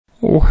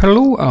Oh,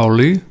 hello,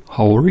 Owly.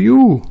 How are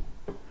you?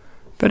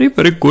 Very,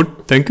 very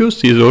good. Thank you,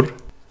 Ceazor.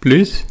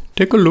 Please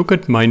take a look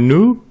at my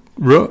new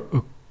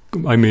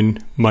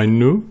my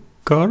new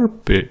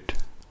carpet.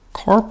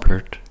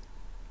 Carpet?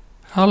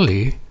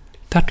 Owly,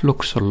 that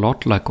looks a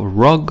lot like a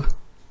rug.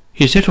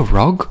 Is it a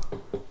rug?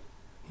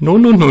 No,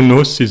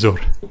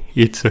 Ceazor.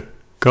 It's a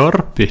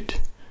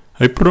carpet.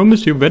 I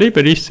promise you, very,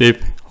 very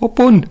safe. Hop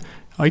on.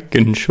 I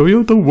can show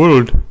you the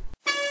world.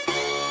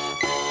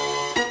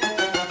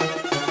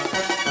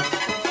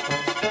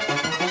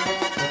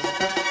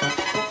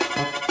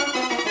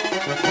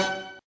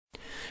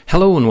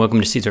 Hello and welcome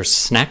to Ceazor's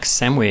Snack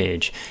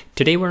Sandwich.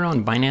 Today we're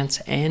on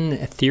Binance and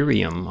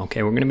Ethereum.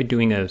 Okay, we're going to be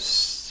doing a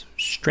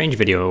strange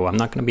video. I'm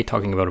not going to be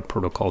talking about a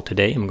protocol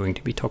today. I'm going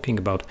to be talking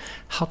about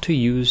how to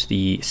use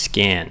the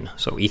scan.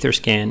 So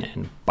Etherscan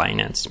and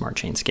Binance Smart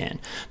Chain Scan.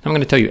 Now, I'm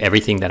going to tell you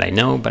everything that I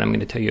know, but I'm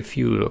going to tell you a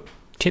few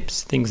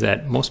tips, things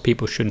that most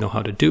people should know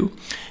how to do,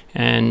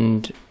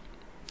 and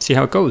see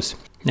how it goes.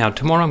 Now,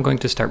 tomorrow I'm going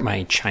to start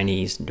my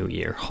Chinese New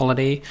Year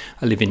holiday.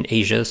 I live in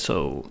Asia,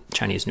 so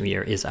Chinese New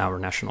Year is our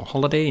national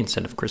holiday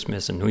instead of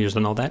Christmas and New Year's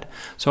and all that.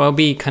 So I'll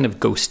be kind of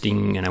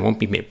ghosting and I won't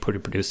be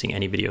producing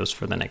any videos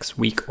for the next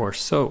week or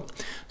so.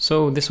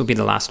 So this will be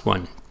the last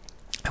one.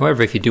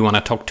 However, if you do want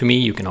to talk to me,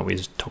 you can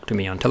always talk to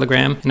me on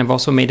Telegram. And I've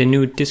also made a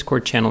new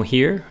Discord channel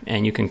here,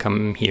 and you can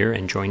come here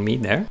and join me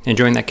there and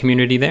join that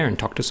community there and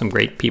talk to some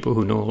great people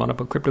who know a lot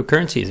about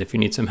cryptocurrencies. If you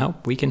need some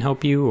help, we can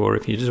help you, or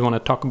if you just want to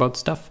talk about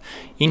stuff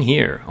in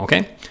here,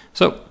 okay?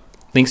 So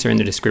links are in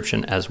the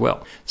description as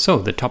well. So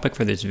the topic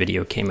for this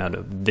video came out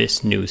of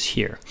this news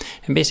here.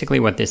 And basically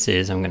what this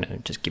is, I'm going to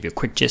just give you a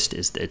quick gist,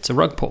 is that it's a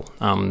rug pull.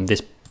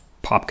 This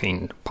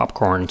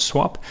popcorn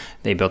swap,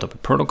 they built up a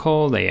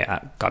protocol, they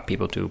got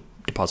people to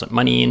deposit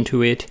money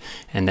into it,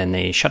 and then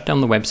they shut down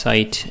the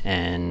website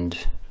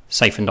and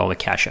siphoned all the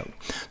cash out.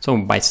 So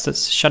by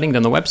shutting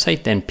down the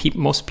website, then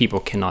most people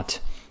cannot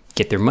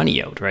get their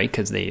money out, right?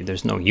 Because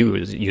there's no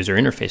user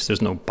interface,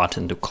 there's no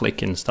button to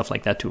click and stuff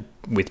like that to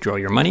withdraw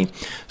your money.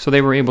 So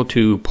they were able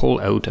to pull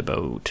out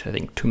about, I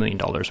think, $2 million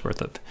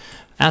worth of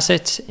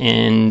assets,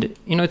 and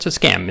you know, it's a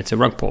scam, it's a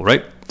rug pull,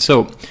 right?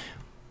 So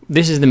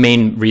this is the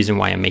main reason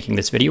why I'm making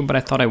this video, but I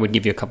thought I would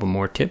give you a couple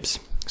more tips.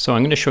 So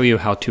I'm going to show you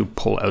how to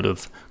pull out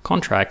of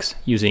contracts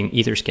using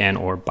Etherscan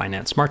or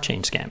Binance Smart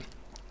Chain Scan.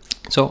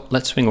 So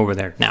let's swing over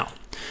there now.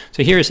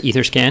 So here is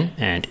Etherscan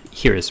and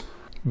here is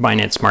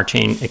Binance Smart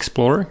Chain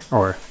Explorer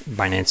or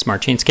Binance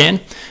Smart Chain Scan.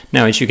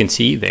 Now, as you can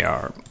see, they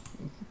are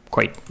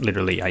quite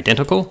literally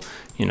identical.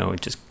 You know,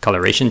 just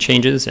coloration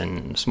changes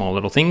and small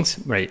little things,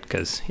 right?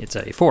 Because it's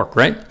a fork,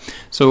 right?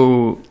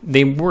 So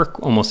they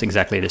work almost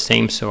exactly the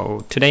same.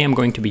 So today I'm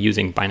going to be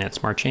using Binance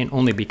Smart Chain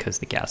only because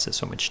the gas is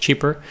so much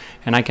cheaper,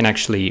 and I can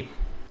actually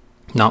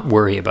not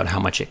worry about how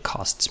much it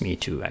costs me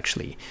to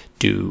actually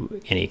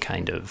do any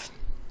kind of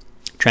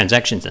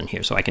transactions in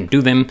here. So I can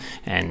do them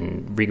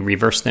and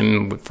reverse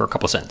them for a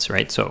couple cents,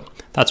 right? So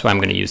that's why I'm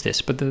going to use this,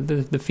 but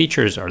the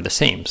features are the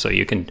same. So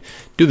you can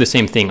do the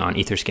same thing on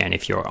Etherscan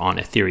if you're on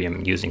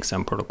Ethereum using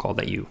some protocol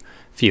that you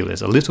feel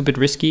is a little bit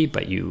risky,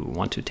 but you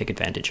want to take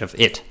advantage of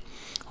it.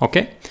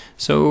 Okay,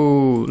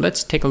 so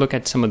let's take a look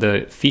at some of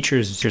the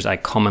features I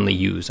commonly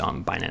use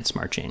on Binance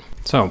Smart Chain.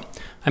 So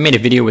I made a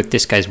video with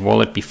this guy's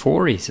wallet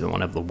before. He's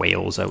one of the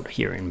whales out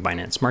here in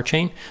Binance Smart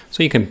Chain.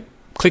 So you can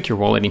click your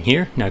wallet in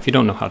here. Now, if you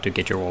don't know how to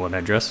get your wallet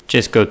address,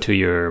 just go to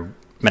your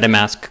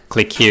MetaMask,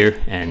 click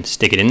here and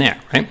stick it in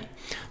there, right?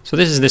 So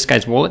this is this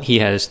guy's wallet. He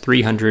has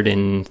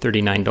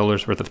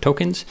 $339 worth of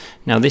tokens.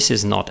 Now, this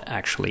is not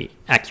actually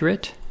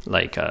accurate.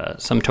 Like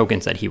some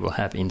tokens that he will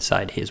have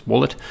inside his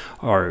wallet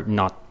are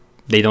not,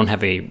 they don't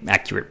have a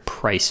accurate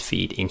price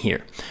feed in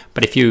here.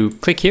 But if you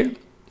click here,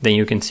 then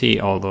you can see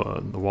all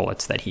the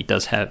wallets that he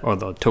does have, or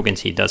the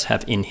tokens he does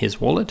have in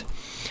his wallet.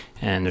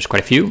 And there's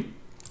quite a few.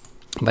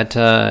 But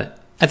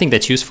I think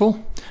that's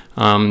useful.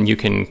 You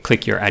can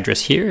click your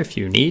address here if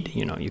you need.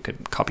 You know, you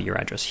could copy your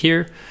address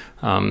here.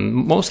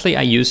 Mostly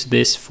I use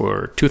this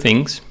for two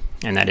things,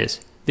 and that is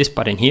this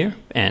button here.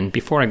 And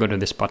before I go to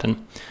this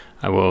button,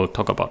 I will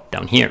talk about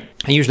down here.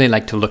 I usually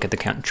like to look at the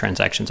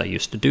transactions I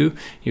used to do.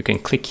 You can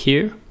click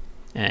here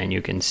and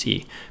you can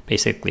see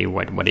basically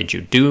what did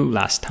you do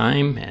last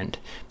time, and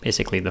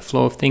basically the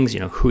flow of things, you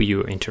know, who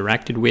you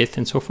interacted with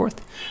and so forth,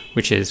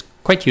 which is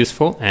quite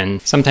useful.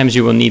 And sometimes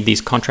you will need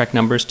these contract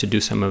numbers to do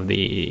some of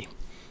the,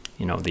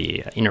 you know,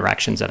 the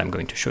interactions that I'm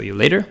going to show you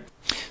later.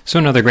 So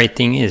another great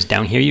thing is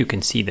down here you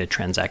can see the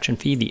transaction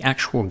fee, the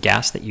actual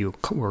gas that you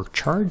were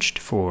charged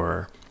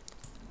for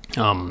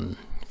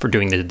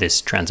doing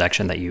this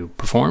transaction that you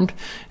performed,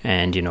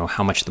 and you know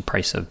how much the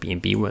price of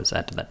BNB was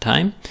at that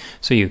time,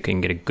 so you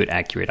can get a good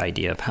accurate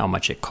idea of how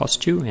much it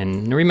cost you.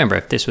 And remember,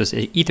 if this was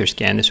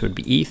Etherscan, this would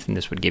be ETH, and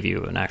this would give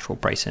you an actual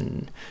price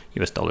in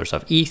US dollars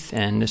of ETH,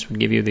 and this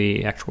would give you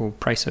the actual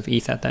price of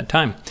ETH at that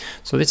time.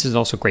 So this is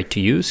also great to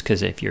use,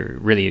 because if you're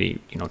really,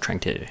 you know,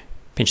 trying to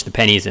pinch the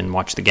pennies and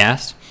watch the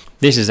gas,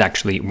 this is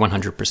actually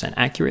 100%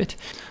 accurate.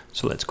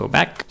 So let's go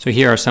back. So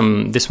here are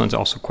some, this one's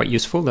also quite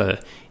useful.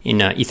 In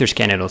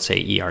Etherscan, it'll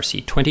say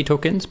ERC20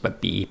 tokens,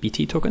 but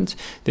BEPT tokens.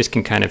 This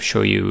can kind of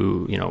show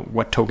you,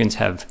 what tokens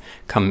have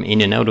come in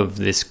and out of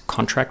this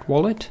contract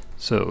wallet.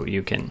 So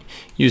you can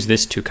use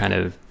this to kind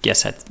of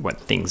guess at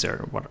what things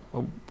are,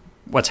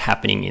 what's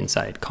happening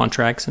inside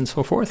contracts and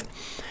so forth.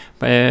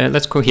 But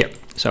let's go here.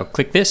 So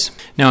click this.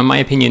 Now, in my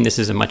opinion, this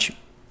is a much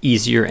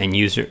easier and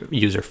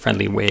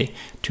user-friendly way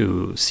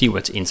to see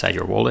what's inside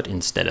your wallet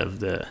instead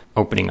of the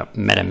opening up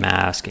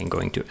MetaMask and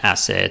going to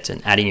assets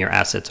and adding your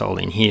assets all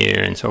in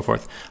here and so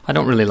forth. I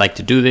don't really like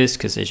to do this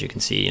because, as you can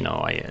see,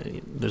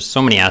 there's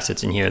so many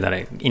assets in here that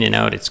I in and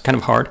out. It's kind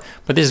of hard,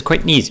 but this is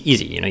quite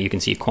easy. You can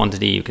see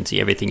quantity, you can see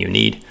everything you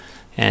need,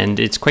 and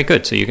it's quite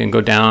good. So you can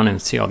go down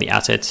and see all the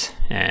assets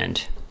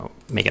and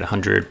make it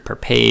 100 per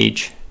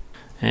page.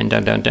 And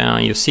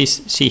down, you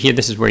see here,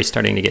 this is where you're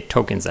starting to get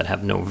tokens that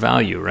have no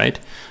value, right?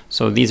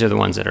 So these are the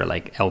ones that are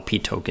like LP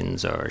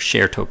tokens or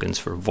share tokens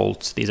for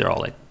volts. These are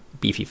all like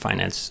Beefy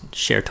Finance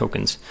share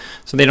tokens.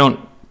 So they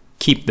don't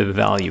keep the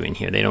value in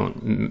here. They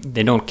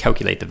don't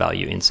calculate the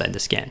value inside the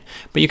scan.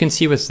 But you can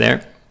see what's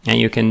there, and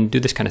you can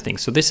do this kind of thing.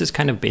 So this is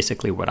kind of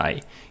basically what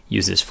I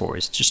use this for,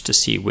 is just to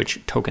see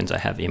which tokens I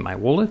have in my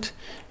wallet.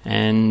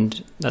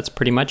 And that's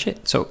pretty much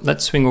it. So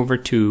let's swing over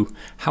to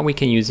how we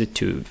can use it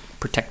to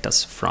protect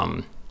us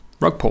from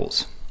rug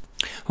pulls.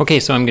 Okay,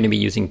 so I'm going to be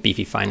using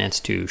Beefy Finance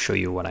to show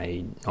you what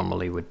I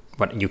normally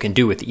what you can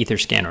do with the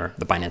Etherscan or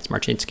the Binance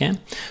Smart Chain scan.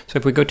 So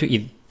if we go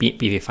to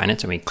Beefy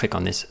Finance and we click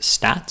on this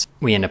stats,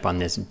 we end up on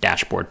this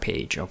dashboard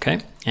page,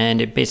 okay?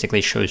 And it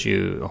basically shows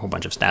you a whole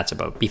bunch of stats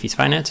about Beefy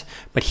Finance,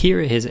 but here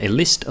is a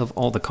list of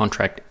all the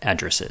contract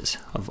addresses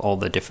of all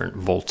the different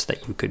vaults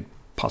that you could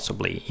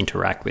possibly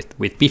interact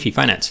with Beefy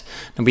Finance.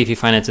 Now, Beefy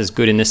Finance is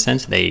good in this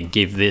sense. They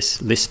give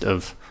this list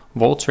of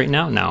vaults right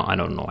now. Now, I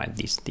don't know why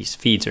these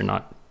feeds are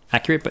not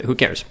accurate, but who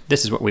cares?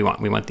 This is what we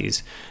want. We want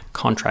these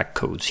contract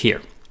codes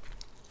here.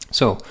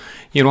 So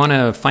you want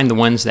to find the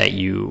ones that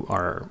you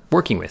are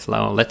working with.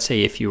 Well, let's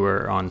say if you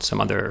were on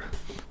some other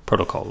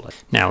protocol.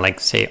 Now, like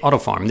say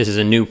AutoFarm, this is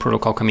a new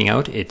protocol coming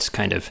out. It's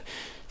kind of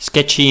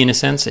sketchy in a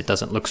sense. It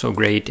doesn't look so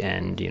great,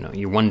 and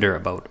you wonder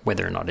about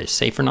whether or not it's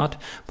safe or not.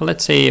 But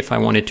let's say if I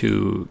wanted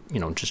to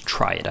just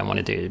try it, I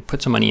wanted to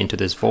put some money into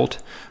this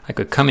vault, I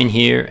could come in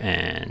here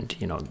and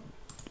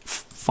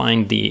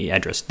find the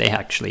address. They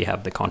actually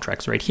have the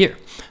contracts right here,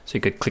 so you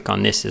could click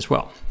on this as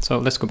well. So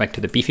let's go back to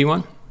the Beefy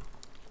one.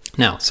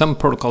 Now, some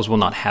protocols will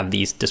not have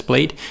these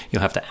displayed.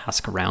 You'll have to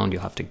ask around.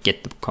 You'll have to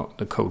get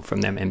the code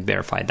from them and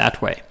verify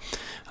that way.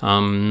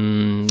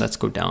 Let's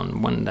go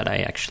down one that I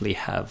actually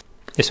have.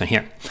 This one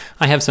here.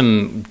 I have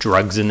some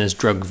drugs in this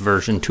drug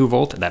version 2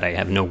 vault that I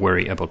have no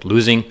worry about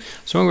losing.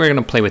 So we're going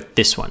to play with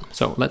this one.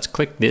 So let's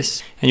click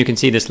this, and you can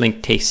see this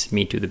link takes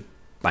me to the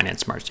Binance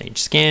Smart Chain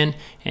scan,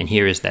 and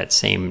here is that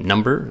same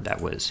number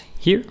that was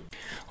here.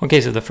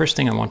 Okay, so the first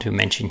thing I want to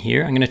mention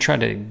here, I'm going to try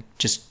to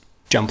just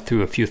jump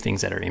through a few things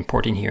that are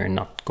important here and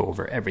not go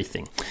over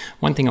everything.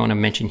 One thing I want to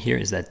mention here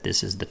is that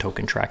this is the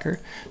token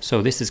tracker.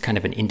 So this is kind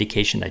of an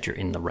indication that you're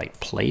in the right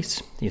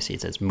place. You see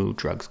it says Moo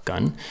Drugs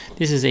Gun.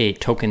 This is a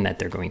token that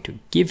they're going to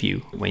give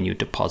you when you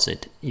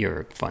deposit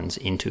your funds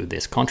into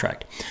this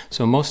contract.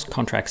 So most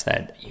contracts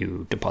that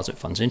you deposit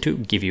funds into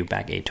give you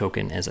back a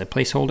token as a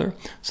placeholder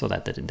so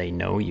that they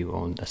know you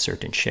own a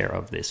certain share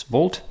of this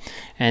vault.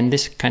 And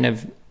this kind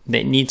of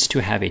that needs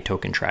to have a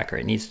token tracker.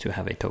 It needs to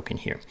have a token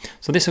here.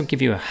 So this will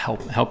give you a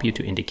help you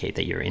to indicate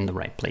that you're in the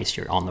right place,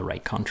 you're on the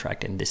right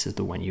contract, and this is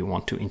the one you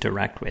want to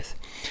interact with.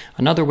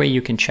 Another way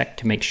you can check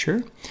to make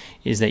sure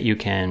is that you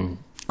can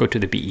go to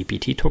the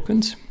BEPT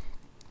tokens,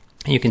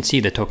 and you can see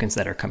the tokens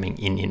that are coming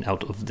in and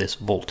out of this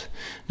vault.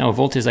 Now, a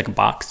vault is like a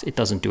box. It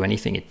doesn't do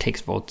anything. It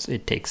takes vaults.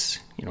 It takes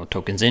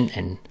tokens in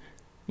and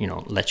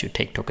lets you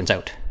take tokens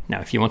out.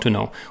 Now, if you want to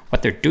know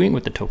what they're doing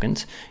with the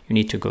tokens, you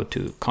need to go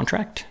to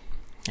contract,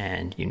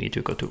 and you need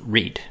to go to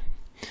read,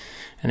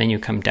 and then you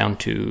come down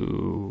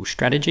to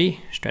strategy,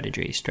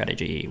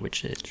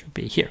 which it should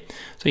be here.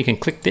 So you can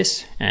click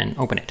this and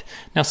open it.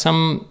 Now,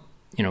 some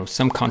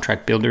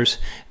contract builders,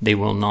 they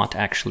will not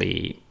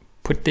actually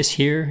put this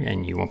here,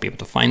 and you won't be able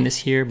to find this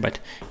here, but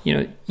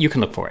you can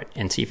look for it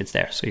and see if it's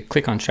there. So you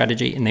click on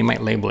strategy, and they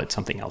might label it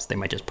something else. They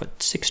might just put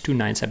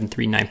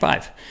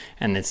 6297395,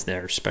 and it's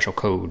their special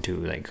code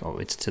to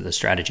it's to the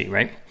strategy,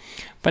 right?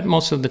 But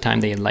most of the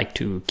time they like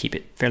to keep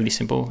it fairly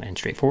simple and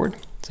straightforward.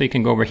 So you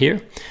can go over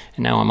here,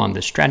 and now I'm on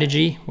the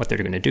strategy. What they're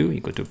going to do,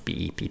 you go to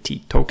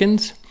BEPT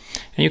tokens,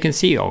 and you can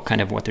see kind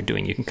of what they're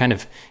doing. You can kind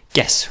of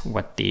guess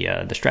what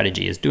the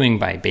strategy is doing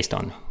based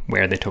on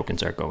where the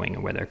tokens are going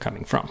and where they're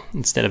coming from,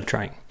 instead of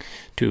trying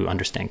to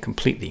understand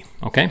completely.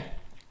 Okay,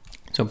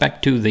 so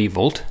back to the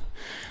vault.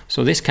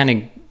 So this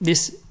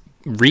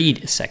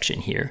read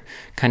section here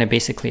kind of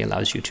basically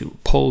allows you to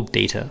pull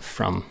data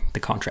from the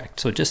contract.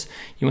 So just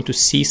you want to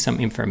see some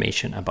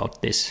information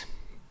about this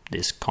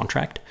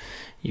contract,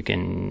 you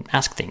can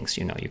ask things.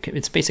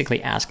 It's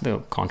basically ask the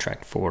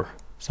contract for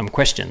some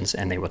questions,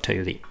 and they will tell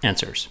you the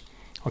answers.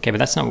 Okay, but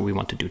that's not what we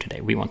want to do today.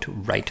 We want to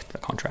write the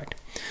contract.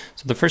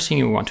 So the first thing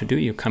you want to do,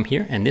 you come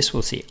here and this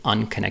will say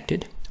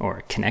unconnected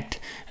or connect,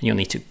 and you'll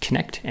need to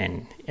connect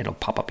and it'll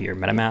pop up your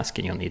MetaMask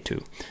and you'll need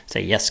to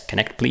say, yes,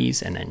 connect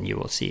please. And then you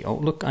will see, oh,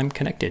 look, I'm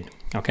connected.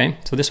 Okay,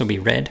 so this will be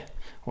red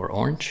or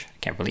orange. I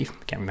can't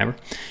remember.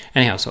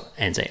 Anyhow, so,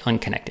 and say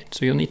unconnected.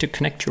 So you'll need to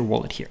connect your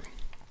wallet here.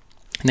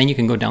 And then you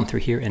can go down through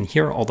here and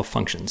here are all the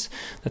functions,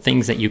 the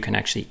things that you can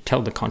actually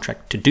tell the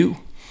contract to do.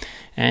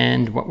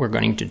 And what we're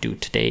going to do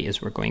today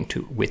is we're going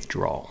to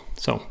withdraw.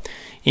 So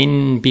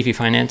in Beefy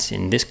Finance,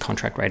 in this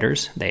contract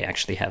writers, they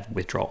actually have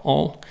withdraw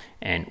all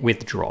and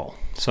withdrawal.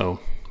 So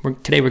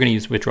today we're going to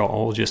use withdraw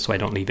all just so I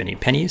don't leave any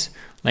pennies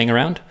laying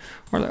around.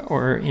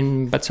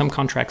 But some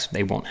contracts,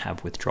 they won't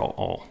have withdraw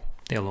all.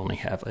 They'll only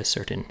have a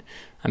certain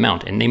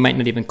amount and they might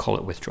not even call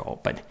it withdrawal,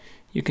 but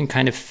you can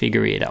kind of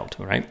figure it out,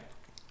 all right?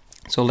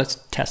 So let's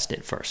test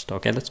it first.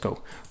 Okay, let's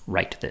go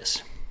write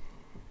this.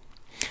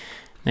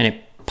 Then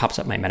it pops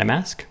up my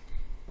MetaMask,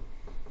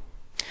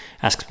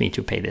 asks me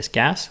to pay this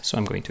gas, so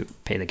I'm going to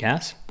pay the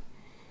gas.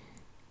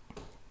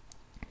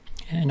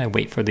 And I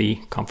wait for the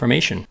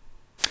confirmation.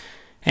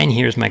 And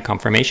here's my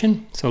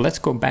confirmation. So let's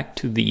go back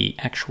to the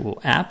actual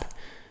app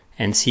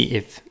and see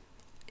if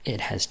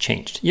it has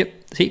changed.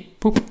 Yep, see,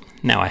 boop.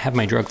 Now I have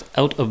my drugs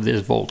out of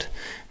this vault.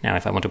 Now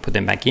if I want to put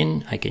them back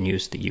in, I can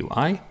use the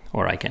UI,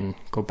 or I can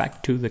go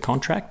back to the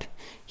contract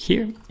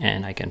here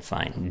and I can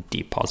find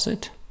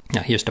deposit.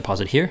 Now here's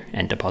deposit here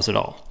and deposit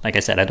all. Like I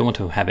said, I don't want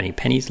to have any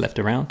pennies left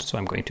around, so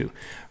I'm going to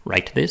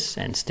write this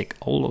and stick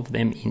all of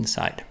them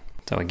inside.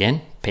 So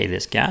again, pay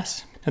this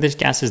gas. Now this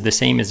gas is the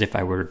same as if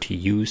I were to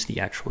use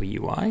the actual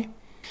UI.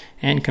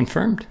 And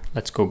confirmed.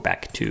 Let's go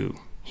back to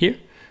here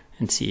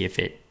and see if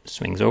it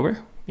swings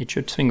over. It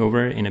should swing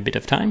over in a bit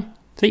of time.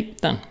 See,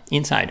 done,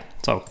 inside.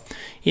 So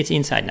it's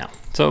inside now.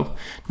 So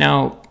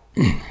now,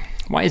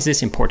 why is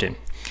this important?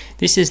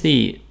 This is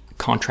the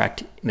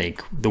contract,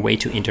 like the way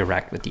to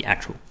interact with the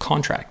actual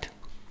contract.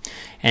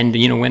 And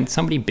you know, when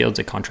somebody builds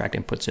a contract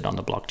and puts it on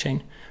the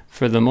blockchain,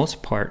 for the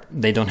most part,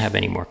 they don't have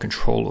any more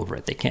control over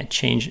it. They can't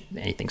change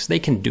anything. So they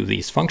can do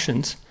these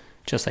functions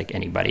just like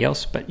anybody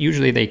else, but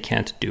usually they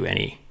can't do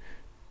any,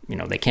 you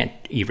know, they can't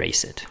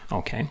erase it,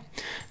 okay?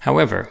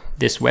 However,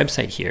 this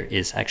website here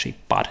is actually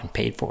bought and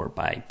paid for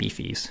by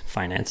Beefy's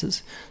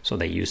finances. So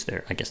they use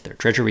their, I guess, their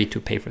treasury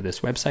to pay for this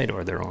website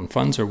or their own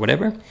funds or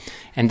whatever.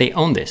 And they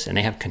own this and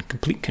they have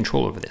complete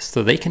control over this.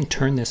 So they can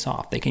turn this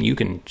off. You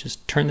can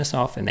just turn this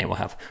off and they will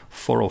have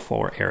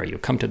 404 error. You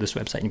come to this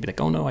website and be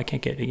like, oh no, I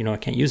can't get it, you know, I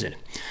can't use it.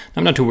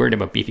 I'm not too worried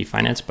about Beefy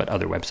Finance, but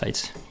other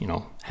websites, you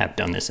know, have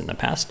done this in the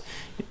past.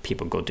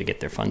 People go to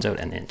get their funds out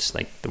and it's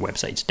like the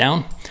website's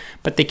down,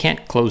 but they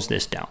can't close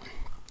this down.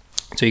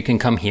 So you can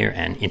come here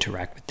and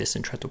interact with this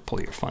and try to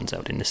pull your funds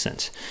out in this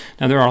sense.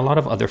 Now there are a lot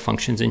of other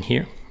functions in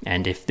here.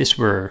 And if this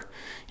were,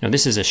 you know,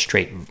 this is a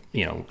straight,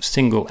 you know,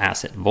 single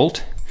asset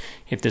vault.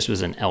 If this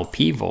was an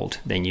LP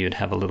vault, then you'd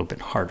have a little bit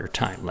harder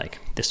time like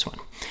this one.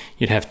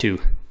 You'd have to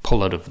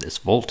pull out of this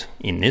vault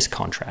in this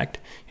contract.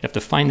 You'd have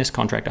to find this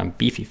contract on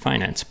Beefy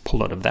Finance,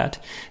 pull out of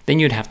that. Then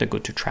you'd have to go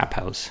to Trap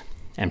House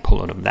and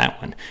pull out of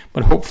that one.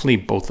 But hopefully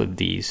both of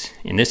these,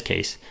 in this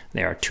case,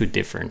 they are two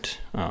different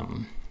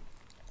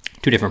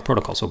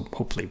protocols. So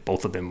hopefully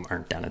both of them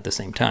aren't down at the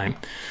same time.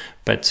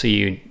 But so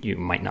you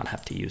might not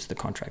have to use the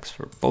contracts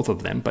for both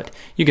of them, but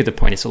you get the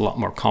point. It's a lot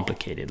more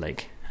complicated.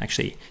 Like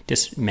actually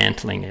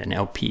dismantling an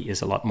LP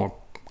is a lot more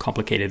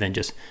complicated than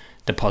just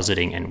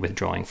depositing and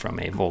withdrawing from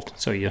a vault.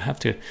 So you have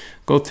to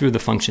go through the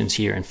functions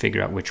here and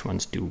figure out which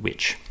ones do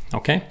which.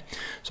 Okay,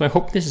 so I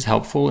hope this is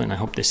helpful and I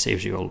hope this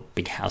saves you a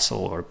big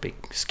hassle or a big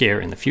scare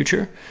in the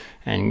future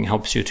and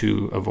helps you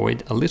to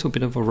avoid a little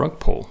bit of a rug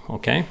pull.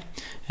 Okay,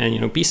 and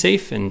you know, be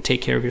safe and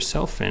take care of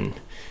yourself. And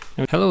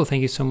hello,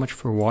 thank you so much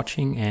for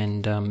watching.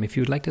 And if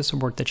you'd like to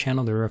support the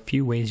channel, there are a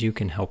few ways you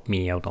can help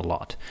me out a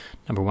lot.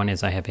 Number one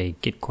is I have a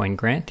Gitcoin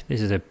grant.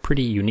 This is a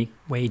pretty unique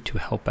way to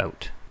help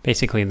out.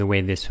 Basically, the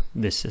way this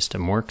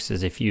system works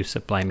is if you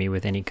supply me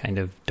with any kind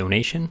of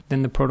donation,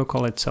 then the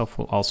protocol itself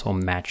will also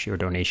match your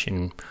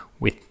donation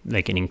with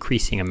like an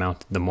increasing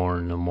amount the more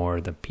and the more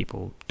the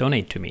people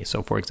donate to me.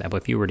 So for example,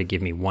 if you were to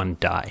give me 1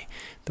 DAI,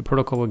 the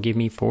protocol will give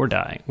me 4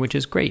 DAI, which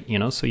is great, you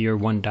know, so your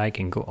 1 DAI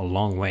can go a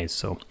long way.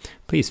 So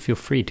please feel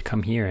free to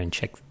come here and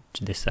check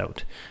this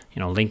out. You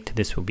know, link to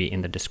this will be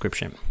in the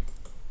description.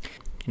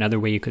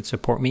 Another way you could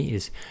support me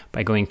is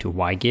by going to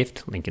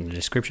YGift, link in the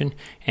description.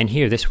 And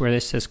here, where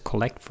this says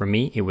collect for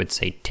me, it would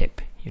say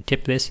tip. You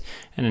tip this,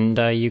 and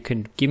you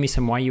could give me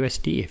some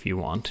YUSD if you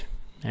want.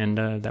 And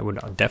that would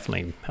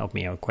definitely help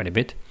me out quite a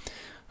bit.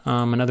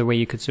 Another way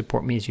you could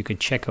support me is you could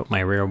check out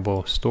my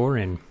Rarible store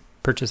and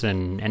purchase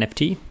an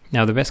NFT.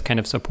 Now, the best kind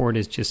of support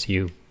is just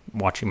you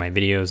watching my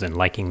videos and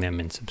liking them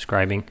and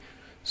subscribing.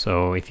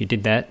 So if you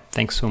did that,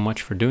 thanks so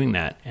much for doing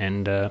that,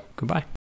 and goodbye.